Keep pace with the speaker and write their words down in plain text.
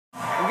Good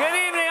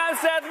evening, I'm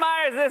Seth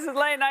Meyers. This is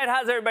Late Night.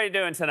 How's everybody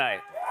doing tonight?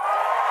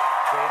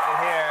 Great to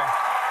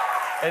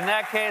hear. In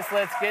that case,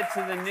 let's get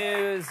to the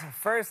news.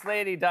 First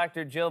Lady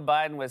Dr. Jill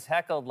Biden was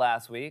heckled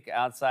last week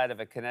outside of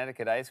a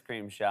Connecticut ice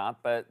cream shop,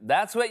 but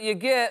that's what you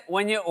get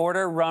when you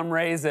order rum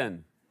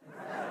raisin.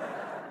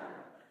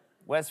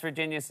 West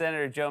Virginia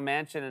Senator Joe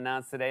Manchin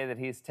announced today that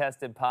he's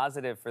tested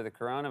positive for the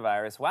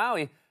coronavirus. Wow,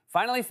 he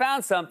finally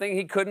found something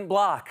he couldn't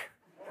block.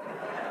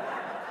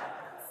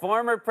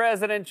 Former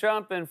President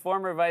Trump and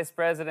former Vice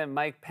President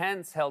Mike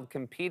Pence held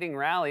competing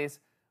rallies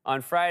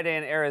on Friday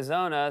in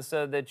Arizona,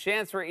 so the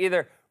chants were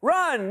either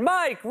 "Run,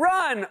 Mike,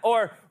 run!"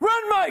 or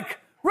 "Run, Mike,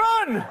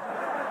 run!"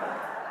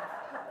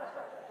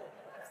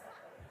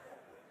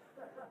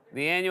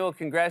 The annual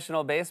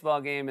congressional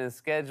baseball game is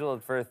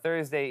scheduled for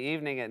Thursday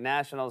evening at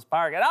Nationals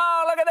Park. And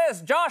oh, look at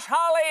this! Josh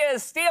Hawley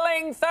is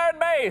stealing third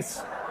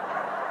base!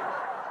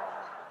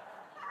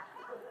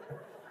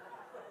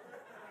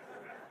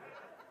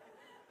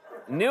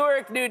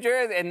 Newark, New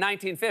Jersey, in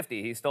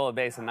 1950. He stole a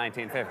base in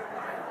 1950.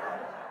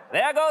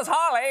 There goes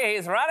Hawley.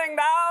 He's running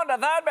down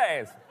to third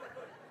base.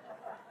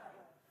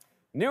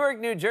 Newark,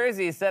 New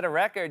Jersey set a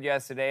record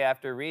yesterday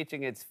after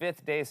reaching its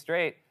 5th day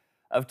straight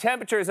of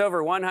temperatures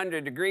over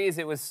 100 degrees.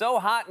 It was so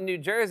hot in New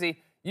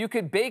Jersey, you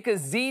could bake a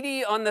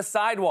ziti on the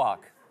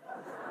sidewalk.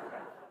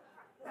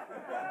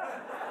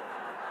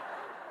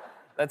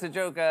 That's a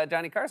joke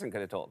Johnny Carson could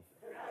have told.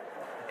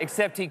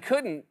 Except he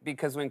couldn't,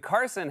 because when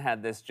Carson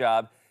had this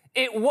job,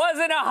 it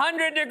wasn't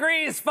 100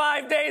 degrees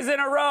 5 days in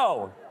a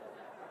row.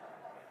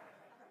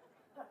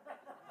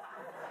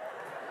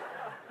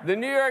 The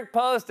New York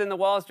Post and the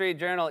Wall Street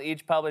Journal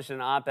each published an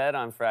op-ed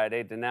on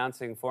Friday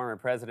denouncing former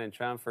President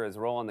Trump for his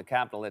role in the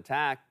Capitol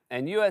attack,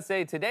 and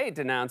USA Today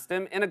denounced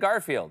him in a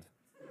Garfield.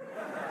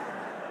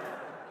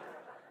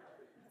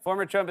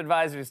 Former Trump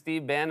advisor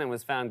Steve Bannon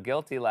was found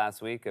guilty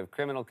last week of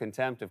criminal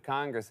contempt of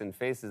Congress and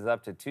faces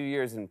up to 2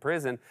 years in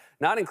prison,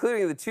 not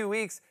including the 2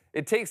 weeks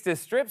it takes to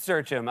strip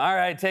search him. All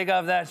right, take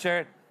off that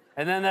shirt,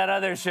 and then that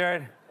other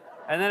shirt,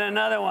 and then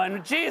another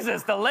one.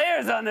 Jesus, the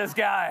layers on this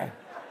guy.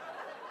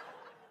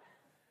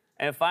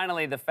 And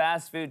finally, the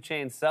fast food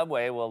chain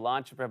Subway will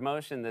launch a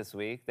promotion this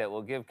week that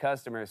will give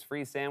customers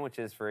free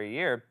sandwiches for a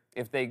year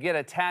if they get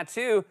a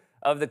tattoo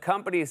of the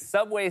company's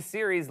Subway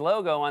Series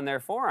logo on their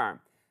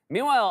forearm.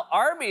 Meanwhile,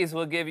 Arby's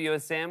will give you a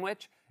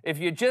sandwich if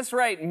you just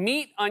write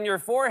meat on your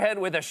forehead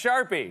with a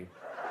Sharpie.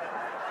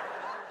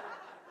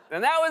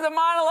 And that was a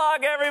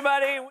monologue,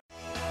 everybody.